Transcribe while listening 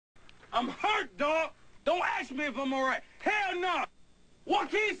I'm hurt, dog. Don't ask me if I'm alright. Hell no.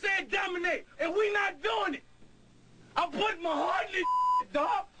 Joaquin said dominate, and we not doing it. I put my heart in this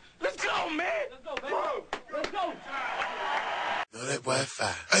dog. Let's go, man. Let's go, baby. Let's go. Know that boy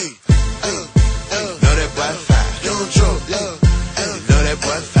fire. Hey, know that boy fire. You don't joke, hey, know that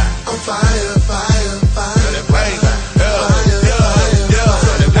boy fire. I'm fire, fire, fire. Know that boy fire.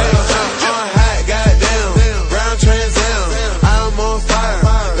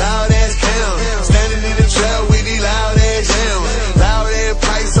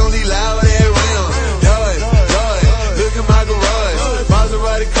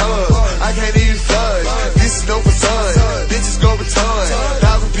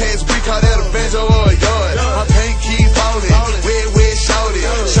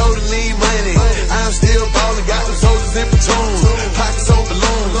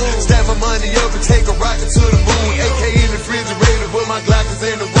 Take a rocket to the moon, AK in the refrigerator, but my Glock is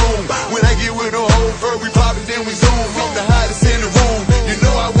in the room. When I get with the whole bird, we pop it, then we zoom. I'm the hottest in the room, you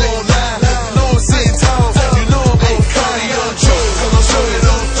know I won't lie. You know I'm sitting tall, you know I'm on fire. Young Joe, cause I'm showing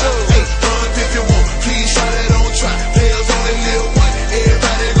on fire. Hey, run if you want, please shout that on try. Players only live one,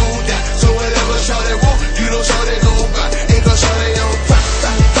 everybody gon' die. So whatever shout that want, you don't shout that gon' buy. Ain't gon' shout that on fire.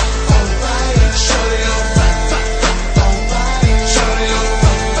 Shout it on fire. Shout it on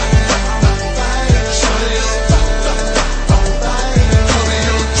fire.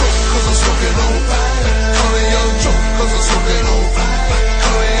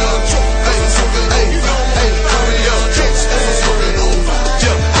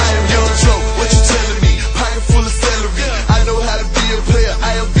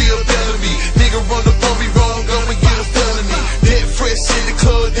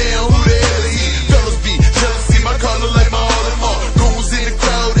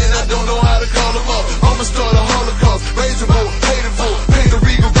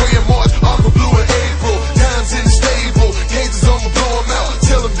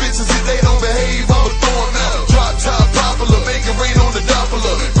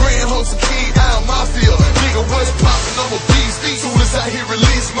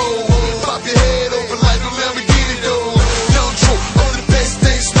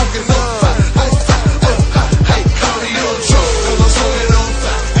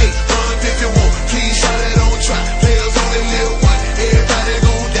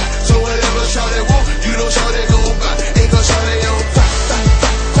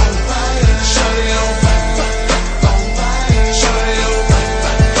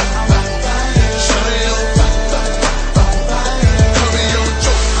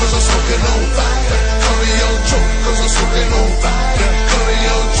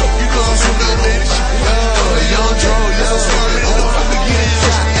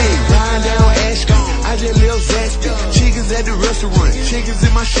 Chickens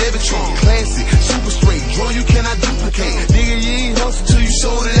in my Chevy trunk, classic, super straight, draw you cannot duplicate. Nigga, you ain't hustle till you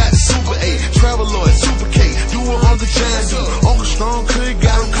sold it out to Super 8. Travel Lord, Super K, do what Uncle John do. Uncle Strong could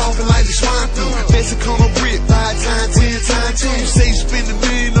got him coughing like the swine flu. Mexican brick, 5 times, 10 times 2. You say you spend $1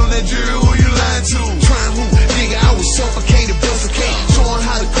 million on that jury, who you lying to? Trying who? Nigga, I was suffocated, bust a cake. Showing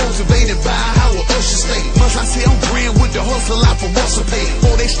how to cultivate and buy how a Usher state. Must I say I'm green with the hustle out for muscle pay.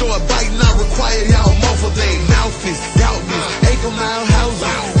 Before they start biting, I require y'all muffle they. Mouth is, doubt this, acre mile houses.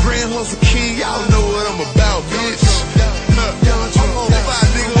 Grand hustle king, y'all know what I'm about, bitch. I'm on fire,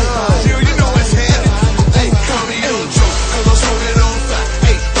 nigga. You know what's happening. Hey, call me Young Joe, cause I'm smoking on fire.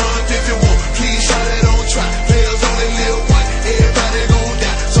 Hey, run if you want, please shout that on try. Players only live one, everybody gon'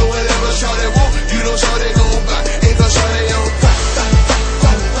 die. So whatever shout that want, you don't shout that gon' buy. Ain't gon' shout that on fire.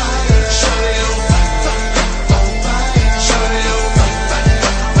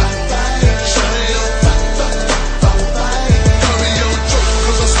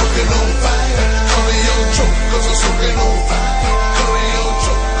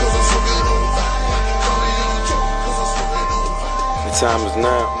 Time is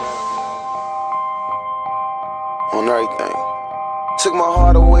now on everything. Took my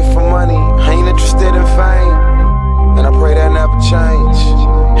heart away from money, I ain't interested in fame, and I pray that never change.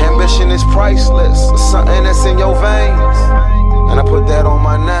 Ambition is priceless, it's something that's in your veins, and I put that on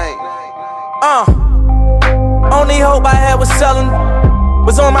my name. Only hope I had was selling.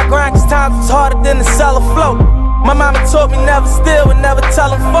 Was on my grind cause times was harder than to sell a float. My mama taught me never steal and never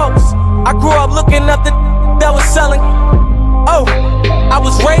tellin' folks. I grew up looking up the that was selling. I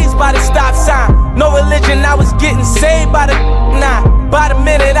was raised by the stop sign. No religion, I was getting saved by the 9. By the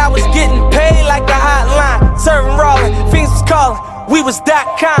minute, I was getting paid like the hotline. Serving rolling, fiends was calling. We was that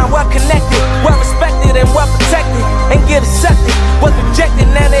kind, well connected, well respected and well protected. And get accepted, was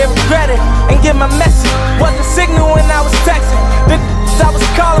rejected, now they regret it. And get my message, wasn't signal when I was texting. The I was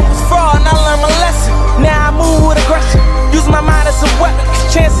calling was fraud and I learned my lesson. Now I move with aggression, use my mind as a weapon, cause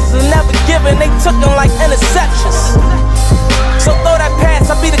chances are never given, they took them like interceptions. So throw that pass,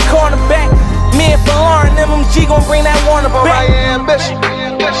 I'll be the cornerback. Me and Lauren, MMG gon' bring that Warner back. Ambition.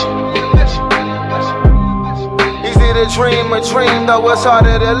 Easy to dream a dream, though it's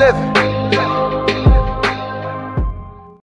harder to live it.